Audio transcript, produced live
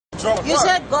drunk. You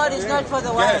said God is not for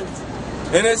the wild.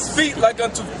 And his feet like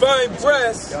unto fine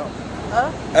brass,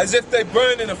 as if they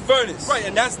burn in a furnace. Right,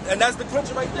 and that's the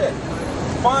clincher right there.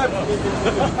 Fine,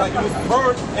 like it was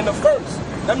burned in the furnace.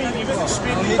 That means he was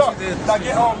extremely dark. Like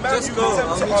in Matthew,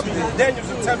 Daniel's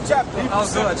in 10th chapter.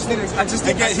 I just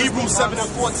think at Hebrews 7 and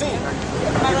 14.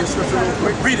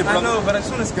 Read it, brother. I know, but as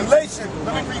soon as Galatians,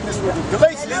 let me read this with you.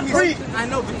 Galatians 3, I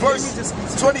know, verse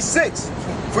 26.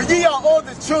 For ye are all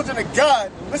the children of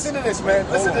God. Listen to this, man.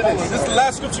 Listen to this. This is the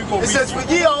last scripture you're going to read. It says, for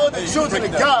ye are all the children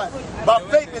of God by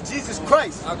faith in Jesus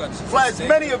Christ. For as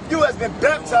many of you as been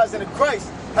baptized into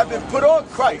Christ have been put on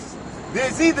Christ.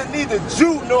 There's either neither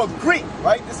Jew nor Greek,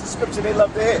 right? This is scripture they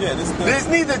love to hear. There's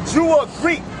neither Jew or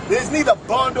Greek. There's neither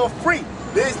bond or free.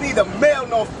 There's neither male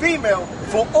nor female,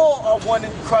 for all are one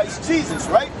in Christ Jesus,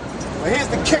 right? But here's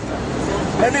the kicker.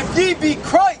 And if ye be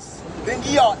Christ, then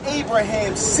ye are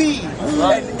Abraham's seed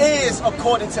and heirs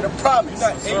according to the promise.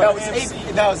 Now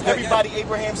is everybody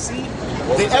Abraham's seed?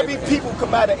 Did every people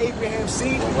come out of Abraham's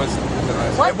seed?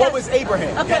 And what was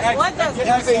Abraham? Okay, what does He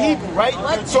was a Hebrew,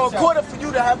 right? So in order for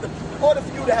you to have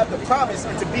the promise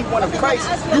and to be one of Christ,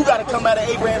 you got to come out of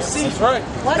Abraham's seed. Right.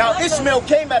 Now Ishmael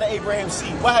came out of Abraham's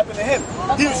seed. What happened to him?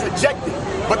 He was rejected.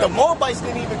 But the Moabites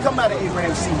didn't even come out of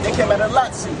Abraham's seed. They came out of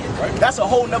Lot's seed. That's a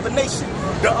whole nother nation.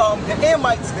 The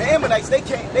Ammonites, they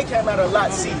came out of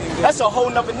Lot's seed. That's a whole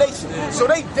nother nation. So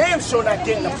they damn sure not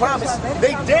getting the promise.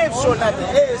 They damn sure not the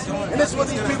heirs. And this is what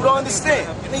these people don't understand.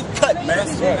 It ain't cut, man.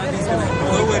 Let's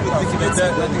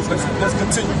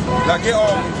continue. Now get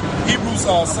Hebrews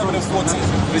 7 and 14.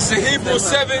 It's in Hebrews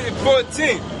 7 and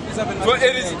 14. For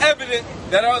it is evident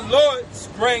that our Lord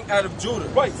sprang out of Judah.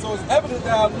 Right, so it's evident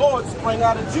that our Lord sprang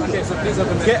out of Judah.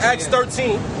 Get Acts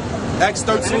 13. Acts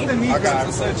 13. I got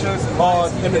it.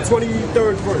 In the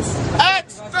 23rd verse.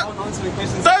 Acts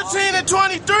 13 and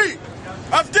 23.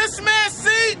 Of this man's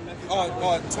seed.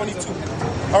 22.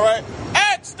 All right.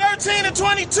 Acts 13 and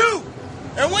 22.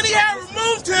 And when he had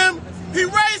removed him, he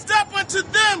raised up unto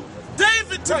them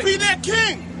David to be their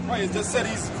king. Right, it just said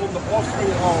he's from the offspring.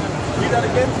 Read that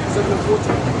again, 7 and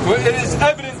 14. For it is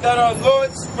evident that our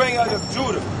Lord sprang out of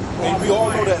Judah. And we all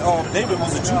know that David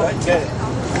was a Judite.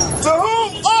 To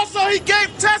whom also he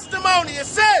gave testimony and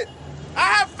said,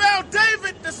 I have found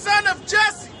David the son of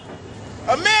Jesse,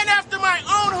 a man after my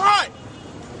own heart,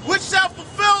 which shall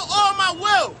fulfill all my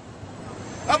will.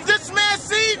 Of this man's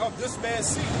seed,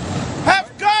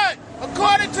 have God,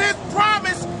 according to his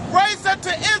promise, raised unto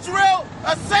Israel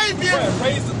a Savior. Yeah,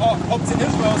 raised up to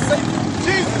Israel a Savior.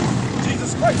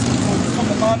 Jesus Christ. From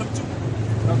the line of Judah.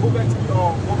 Now go back to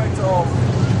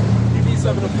Hebrews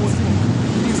 7 and 14.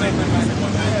 Same thing, man.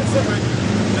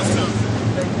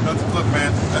 Look,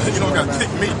 man, you don't got to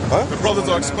kick me. The brothers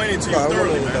are explaining to you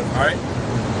thoroughly, man. All right?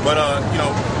 But, you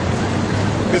know,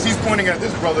 because he's pointing at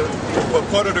this brother, but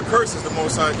part of the curse is the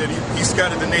Most High that he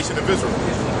scattered the nation of Israel.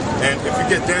 And if you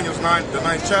get Daniel's the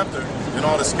 9th chapter, and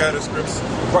all the scattered scripts,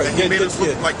 and he made us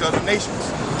look like the other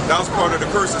nations. That was part of the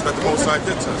curses that the Most High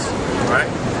did to us, right?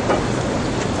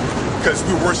 Because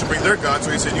we were worshiping their gods,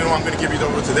 so he said, you know, I'm going to give you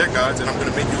over to their gods, and I'm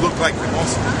going to make you look like them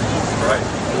also, right?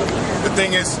 The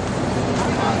thing is,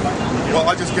 well,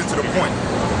 I'll just get to the point.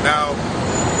 Now,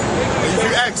 if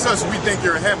you ask us, we think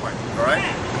you're a Hamite, all right?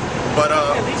 But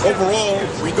overall,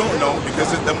 we don't know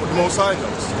because the Most High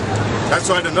knows. That's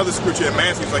why another scripture in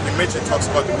Matthew, like you mentioned, talks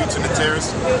about the wheats and the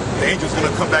tares. The angel's going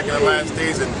to come back in the last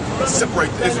days and separate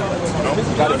the Israelites, you know?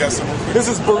 You got some. This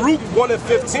is Baruch 1 and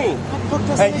 15.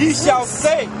 And ye shall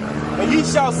say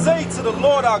to the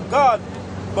Lord our God,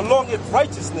 belongeth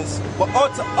righteousness, but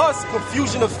unto us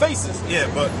confusion of faces. Yeah,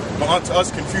 but unto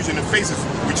us confusion of faces,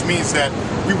 which means that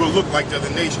we will look like the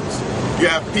other nations. You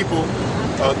have people,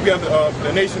 we have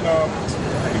the nation,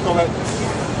 we call that,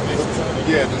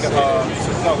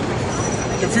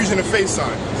 confusion of face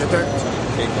sign. Get that?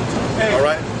 Hey, all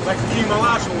right? Like a Kim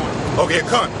Elijah one. Okay,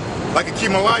 like a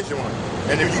Kim Elijah one.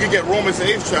 And if you can get Romans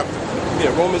 8th chapter.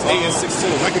 Yeah, Romans 8 and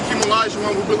 16. Like a Kim Elijah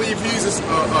one, we believe he's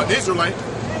an Israelite.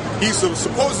 He's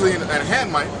supposedly a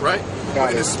Hamite, right?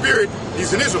 In the spirit,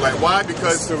 he's an Israelite. Why?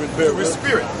 Because through his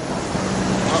spirit.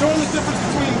 Show him the difference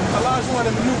between Elijah one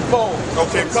and the new Paul.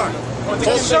 Okay, come.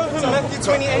 Show him Matthew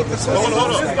 28. Hold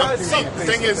on. See, the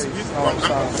thing is,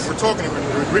 we're talking,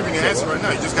 we're reaping an answer right now.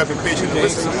 You just got to be patient and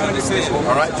listen.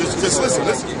 All right, just listen.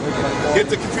 Get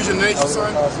the confusion of the nation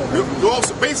sign. You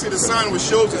also, basically, the sign which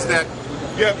shows us that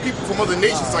you have people from other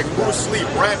nations like Bruce Lee,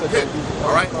 Brad Pitt,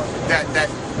 all right, that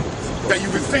you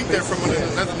would think they're from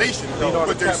another nation, but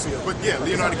Leonardo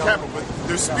DiCaprio, but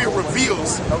their spirit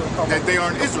reveals that they are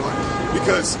an Israelite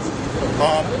because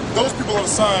those people on the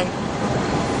sign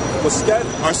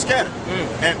are scattered.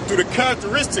 And through the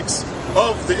characteristics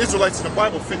of the Israelites in the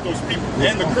Bible fit those people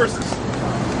and the curses.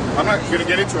 I'm not going to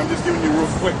get into it. I'm just giving you real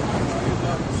quick.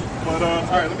 But all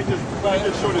right, let me just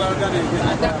show this. All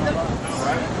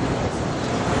right.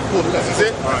 This is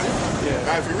it. All right. Yeah.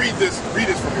 Now, if you read this for me.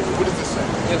 What does this say?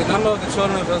 Yeah, the number of the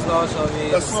children of Israel shall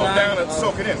be. Let's slow down and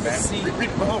soak it in, man. Read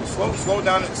it. Slow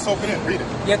down and soak it in. Read it.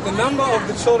 Yet the number of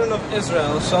the children of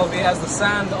Israel shall be as the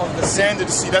sand of the sea. Sand of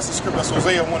the sea. That's the script. That's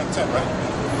Hosea 1:10, right?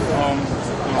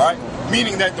 All right.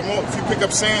 Meaning that the more if you pick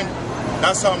up sand,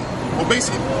 that's well,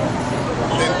 basically.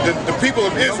 The people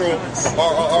of Israel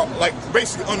are like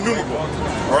basically unnumerable,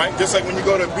 all right? Just like when you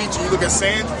go to the beach and you look at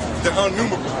sand, they're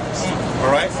unnumerable,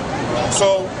 all right?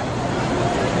 So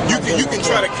you can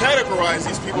try to categorize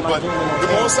these people, but the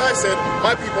Most High said,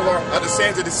 my people are the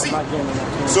sands of the sea.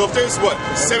 So if there's,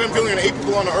 7 billion, 8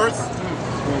 people on the earth,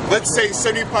 let's say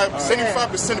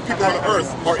 75% of people on the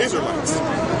earth are Israelites,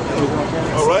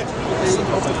 all right?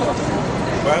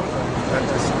 Right?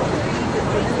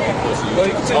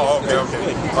 Oh, okay.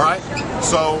 All right.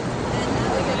 So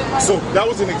that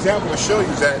was an example to show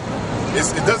you that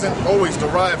it doesn't always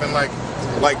derive in like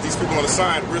these people on the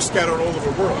side. We're scattered all over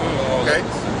the world. Okay.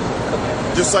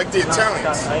 Just like the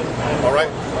Italians. All right.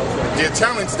 The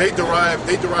Italians they derive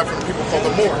from people called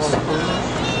the Moors.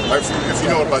 Right, if you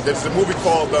know about that, there's a movie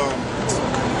called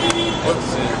what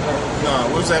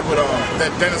was that with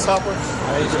that Dennis Hopper?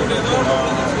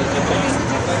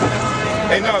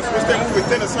 Hey, no, what's that movie with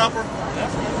Dennis Hopper?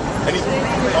 And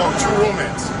True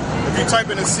Romance. If you type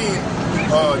in a scene,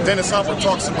 Dennis Hopper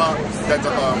talks about that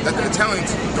the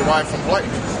Italians derived from white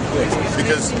people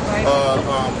because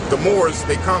the Moors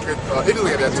they conquered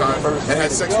Italy at that time and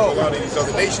had sex with a lot of these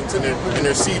other nations, and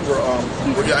their seed were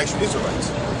the actual Israelites.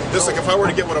 Just like if I were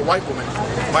to get with a white woman,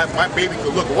 my baby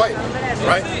could look white,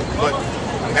 right? But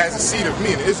as a seed of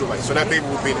me, an Israelite, so that baby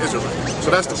would be an Israelite.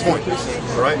 So that's the point,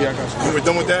 all right? Yeah, when we're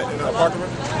done with that in the apartment.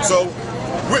 So,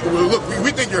 look,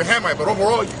 we think you're a Hamite, but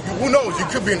overall, who knows? You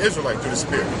could be an Israelite through the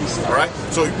Spirit, all right?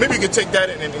 So maybe you can take that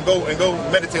and go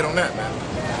meditate on that,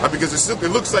 man. Because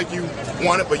it looks like you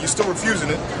want it, but you're still refusing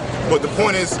it. But the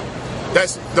point is,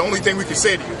 that's the only thing we can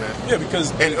say to you, man. Yeah,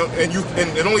 because and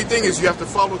the only thing is you have to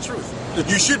follow truth.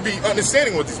 You should be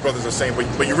understanding what these brothers are saying,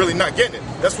 but you're really not getting it.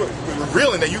 That's what we're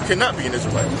revealing, that you cannot be an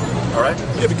Israelite. All right?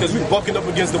 Yeah, because we're bucking up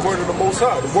against the word of the Most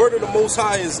High. The word of the Most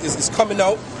High is coming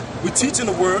out. We're teaching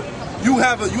the word. You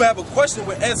have a question.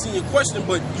 We're answering your question,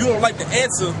 but you don't like the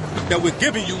answer that we're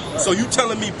giving you. So you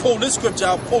telling me pull this scripture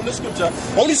out, pull this scripture out.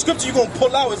 Only scripture you're gonna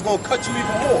pull out is gonna cut you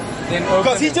even more.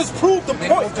 Because he just proved the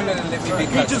point.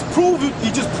 He just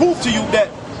proved to you that.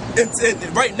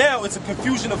 And right now, it's a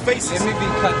confusion of faces. Let me be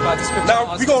cut by the scripture.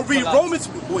 Now we're gonna read Romans.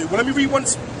 Wait, let me read one.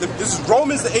 This is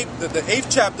Romans the 8th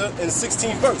chapter and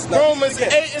 16th verse. Now, Romans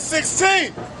 8 and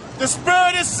 16. The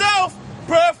Spirit itself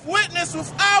beareth witness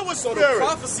with our so spirit. the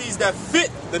prophecies that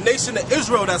fit the nation of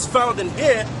Israel that's found in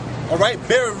here, all right,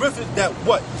 bear witness that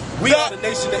what we are the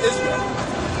nation of Israel.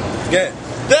 Yeah.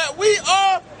 That we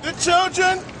are the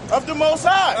children of the Most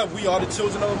High. We are the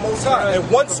children of the Most High.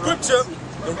 And one scripture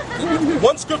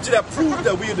that proved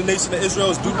that we are the nation of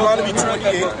Israel is Deuteronomy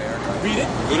 28. Read it.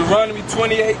 Deuteronomy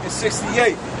 28 and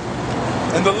 68.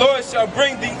 And the Lord shall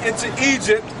bring thee into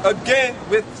Egypt again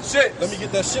with ships. Let me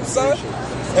get that ship sign.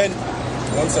 And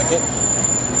 1 second.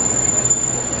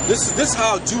 This is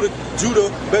how Judah,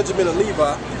 Benjamin, and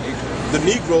Levi, the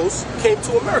Negroes, came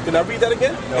to America. Now read that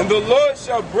again. And the Lord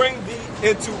shall bring thee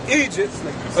into Egypt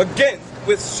again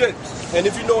with ships. And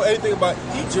if you know anything about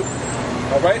Egypt,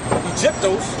 all right,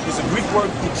 Egyptos is a Greek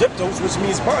word, Egyptos, which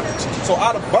means bondage. So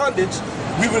out of bondage,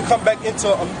 we would come back into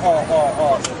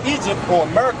Egypt or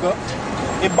America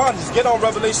in bondage. Get on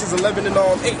Revelations 11 and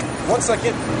 8. 1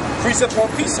 second. Precept on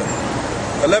precept.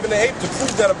 11 and 8 to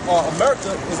prove that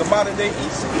America is a modern day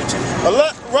Egypt.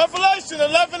 Revelation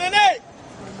 11 and 8.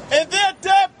 And their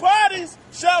dead bodies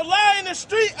shall lie in the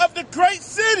street of the great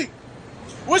city,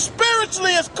 which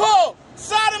spiritually is called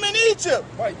Sodom and Egypt.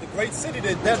 Right, the great city,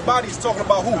 the dead bodies talking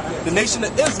about who? The nation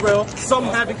of Israel, some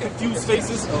having confused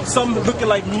faces, some looking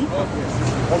like me.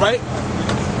 All right?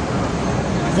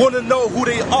 Want to know who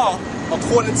they are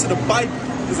according to the Bible.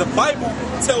 Because the Bible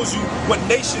tells you what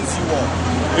nations you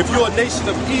are. If you're a nation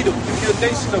of Edom, if you're a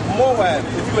nation of Moab,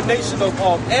 if you're a nation of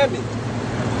Ammon.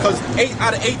 Because 8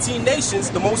 out of 18 nations,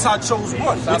 the Most High chose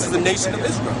one, which is the nation of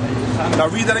Israel. Now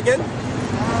read that again.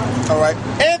 All right.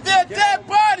 And their dead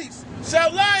bodies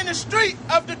shall lie in the street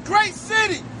of the great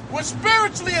city, which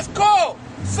spiritually is called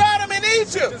Sodom and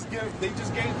Egypt. They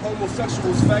just gave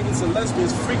homosexuals, faggots, and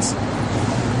lesbians, freaks,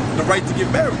 the right to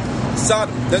get married.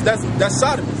 Sodom. That's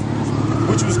Sodom,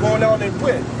 which was going on in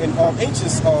where? In ancient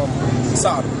Sodom.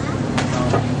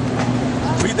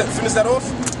 Read that. Finish that off.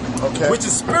 which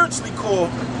is spiritually called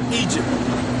Egypt.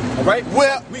 All right?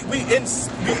 Well, we in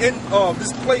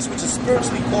this place which is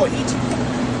spiritually called Egypt,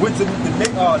 which the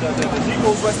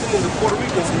Negroes, West Indians, the Puerto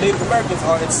Ricans, and Native Americans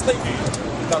are enslaved.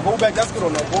 Now go back. That's good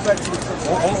on that. Go back to the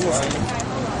hold on one second.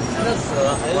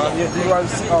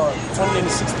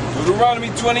 Deuteronomy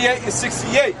 28 and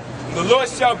 68. The Lord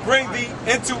shall bring thee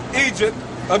into Egypt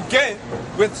again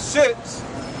with ships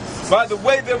by the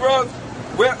way thereof,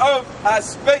 whereof I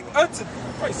spake unto thee.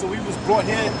 Right, so we was brought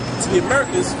here to the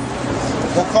Americas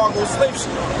on cargo slave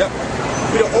ship.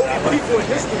 We're the only people in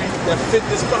history that fit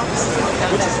this prophecy,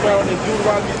 which is found in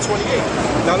Deuteronomy 28.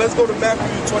 Now let's go to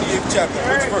Matthew 28th chapter.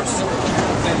 Which verse?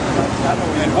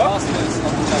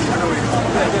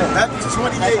 Matthew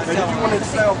 28. And if you want to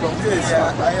sound, bro,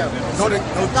 Yeah, I am. Go to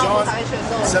John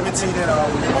 17 and I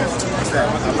love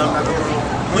that.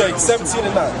 yeah, 17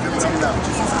 and 9. 17 and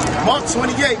 9. Mark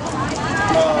 28,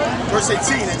 verse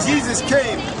 18. And Jesus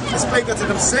came and spake unto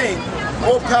them, saying,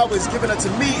 all power is given unto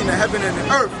me in the heaven and the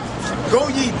earth. Go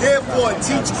ye therefore and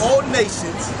teach all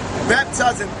nations,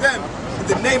 baptizing them in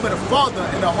the name of the Father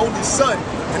and the Holy Son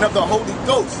and of the Holy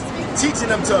Ghost, teaching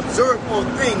them to observe all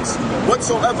things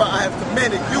whatsoever I have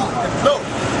commanded you. And lo,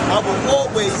 I will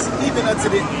always, even unto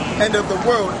the end of the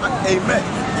world. Amen.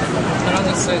 Can I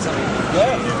just say something?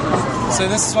 Yeah. So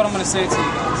this is what I'm going to say to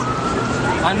you guys.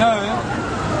 I know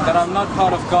that I'm not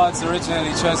part of God's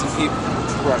originally chosen people.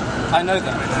 Right. I know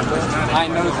that. I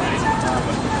know that.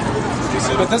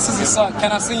 But this is a song.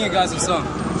 Can I sing you guys a song?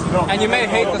 No. And you may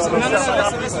hate this. No,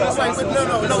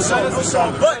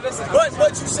 song. But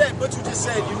you said, but you just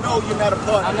said, you know, you're not a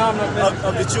part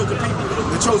of the children people,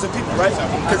 the chosen people, right?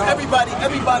 Because everybody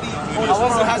on this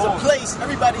world has a place.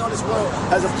 Everybody on this world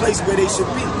has a place where they should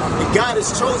be. And God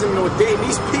has chosen and ordained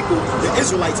these people, the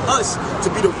Israelites, us, to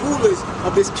be the rulers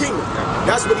of His kingdom.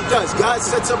 That's what He does. God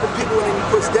sets up a people and then He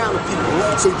puts down a people.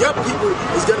 So your people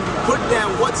is going to be put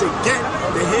down once again.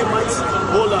 The Hamites,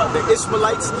 all the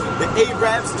Ishmaelites, the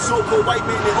Arabs, the so-called white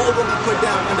man, they all going to be put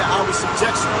down under our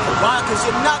subjection. Why? Because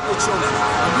you're not the chosen,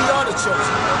 and we are the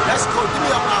chosen. That's called. Give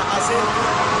me Isaiah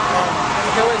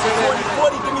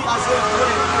 40. Give me Isaiah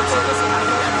 40.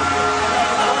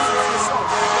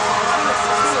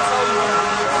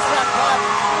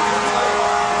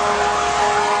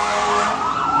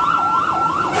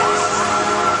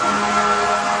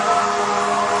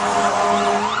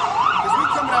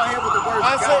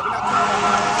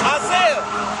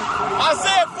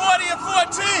 Isaiah 40 and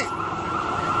 14.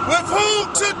 With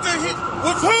whom took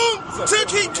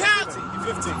he counsel?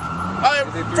 15.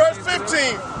 Verse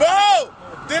 15. Behold,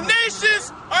 the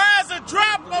nations are as a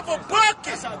drop of a bucket.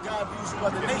 That's how God views you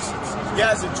other nations.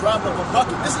 Yeah, as a drop of a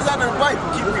bucket. This is out of the Bible.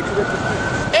 Keep reading.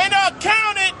 And are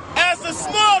counted as the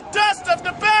small dust of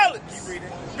the balance. Keep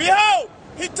reading. Behold,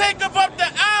 he taketh up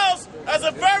the isles as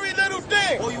a very little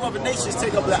thing. All you other nations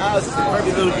take up the isles as a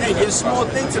very little thing. You're a small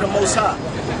thing to the Most High.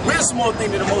 We're a small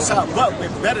thing to the Most High, but we're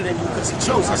better than you because He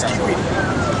chose us. Keep reading.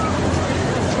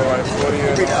 All right,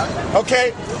 40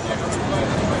 Okay.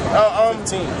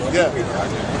 Yeah.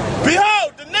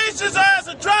 Behold, the nations are as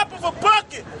a drop of a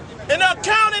bucket, and are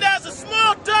counted as a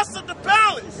small dust of the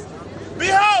balance.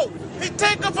 Behold, he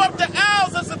taketh up the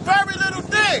isles as a very little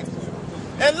thing,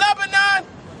 and Lebanon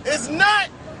is not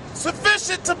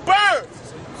sufficient to burn.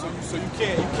 So you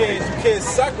can't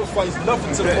sacrifice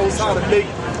nothing to the Most High to make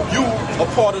you a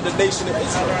part of the nation of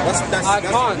Israel. I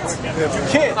can't. You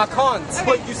can't. I can't.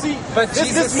 But you see, But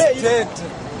Jesus did.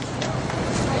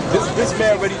 This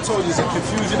man already told you it's a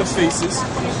confusion of faces.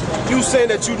 You saying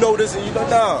that you know this and you don't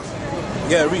know.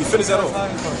 Yeah, read. Finish that off.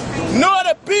 Nor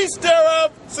the beast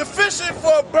thereof sufficient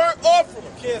for a burnt offering.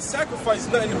 You can't sacrifice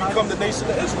nothing to become the nation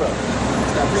of Israel.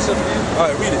 All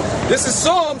right, read it. This is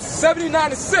Psalms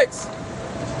 79:6.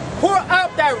 Pour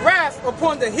out that wrath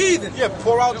upon the heathen. Yeah,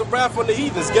 pour out the wrath on the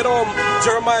heathens. Get on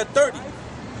Jeremiah 30.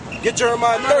 Get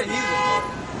Jeremiah 30.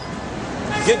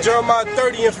 Get Jeremiah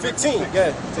 30 and 15.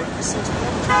 Yeah, take the seat.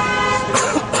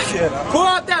 Pour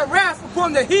out that wrath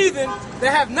upon the heathen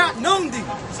that have not known thee.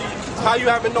 See, how you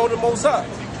haven't known the Most High?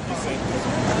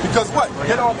 Because what?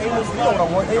 Get on Amos, you know what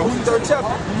I want. Amos 3rd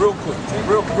chapter. Real quick.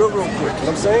 Real quick. You know what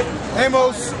I'm saying?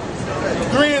 Amos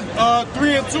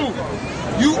 3 and 2.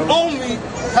 You only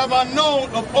have I known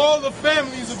of all the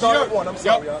families of the earth. I'm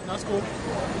sorry, y'all. That's cool.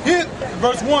 Here,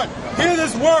 verse 1. Hear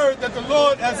this word that the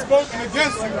Lord has spoken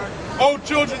against you, O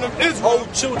children of Israel. O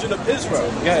children of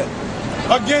Israel. Yeah.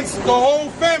 Against the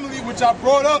whole family which I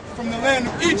brought up from the land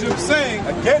of Egypt, saying,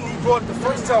 Again, he brought the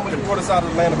first time when he brought us out of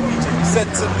the land of Egypt. He said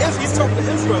to Israel, he's talking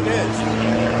to Israel there.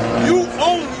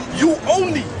 you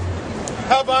only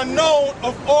have I known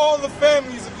of all the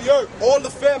families of the earth. All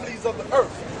the families of the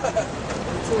earth.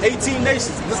 18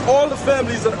 nations. This all the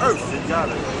families of the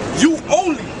earth. You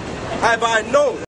only have I known.